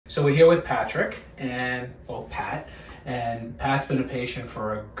So we're here with Patrick and, well, Pat. And Pat's been a patient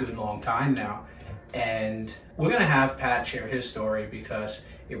for a good long time now. And we're going to have Pat share his story because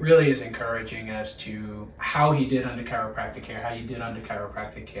it really is encouraging as to how he did under chiropractic care, how you did under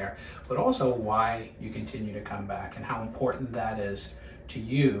chiropractic care, but also why you continue to come back and how important that is to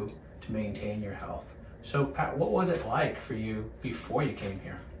you to maintain your health. So Pat, what was it like for you before you came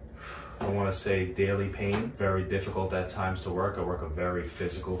here? I want to say daily pain, very difficult at times to work. I work a very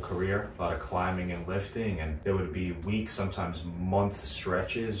physical career, a lot of climbing and lifting, and there would be weeks, sometimes month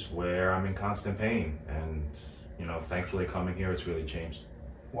stretches where I'm in constant pain. And, you know, thankfully coming here, it's really changed.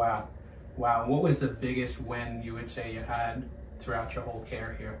 Wow. Wow. What was the biggest win you would say you had throughout your whole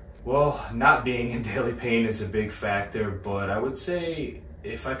care here? Well, not being in daily pain is a big factor, but I would say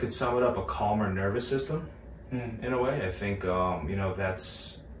if I could sum it up, a calmer nervous system in a way. I think, you know,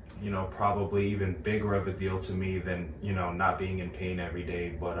 that's, you know, probably even bigger of a deal to me than, you know, not being in pain every day.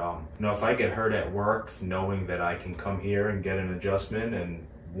 But, you know, if I get hurt at work, knowing that I can come here and get an adjustment and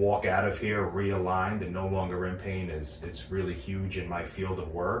walk out of here realigned and no longer in pain it's really huge in my field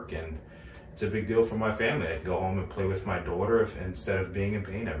of work, and it's a big deal for my family. I can go home and play with my daughter instead of being in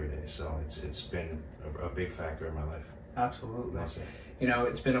pain every day. So it's been a big factor in my life. Absolutely. That's it. You know,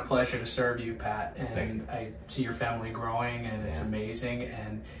 it's been a pleasure to serve you, Pat, Thank and you. I see your family growing, and it's Yeah. amazing.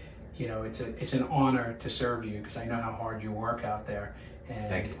 And you know, it's an honor to serve you because I know how hard you work out there. And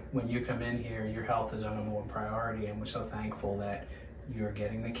Thank you. when you come in here, your health is our number one priority, and we're so thankful that you're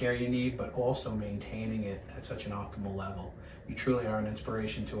getting the care you need, but also maintaining it at such an optimal level. You truly are an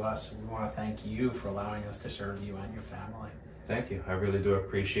inspiration to us. We want to thank you for allowing us to serve you and your family. Thank you. I really do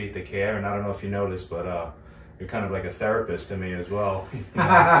appreciate the care, and I don't know if you noticed, but you're kind of like a therapist to me as well. You know,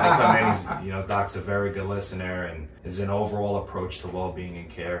 I come in, you know, Doc's a very good listener, and is an overall approach to well-being and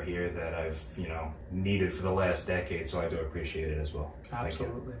care here that I've, you know, needed for the last decade, so I do appreciate it as well.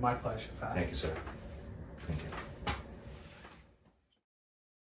 Absolutely. My pleasure, Pat. Thank you, sir. Thank you.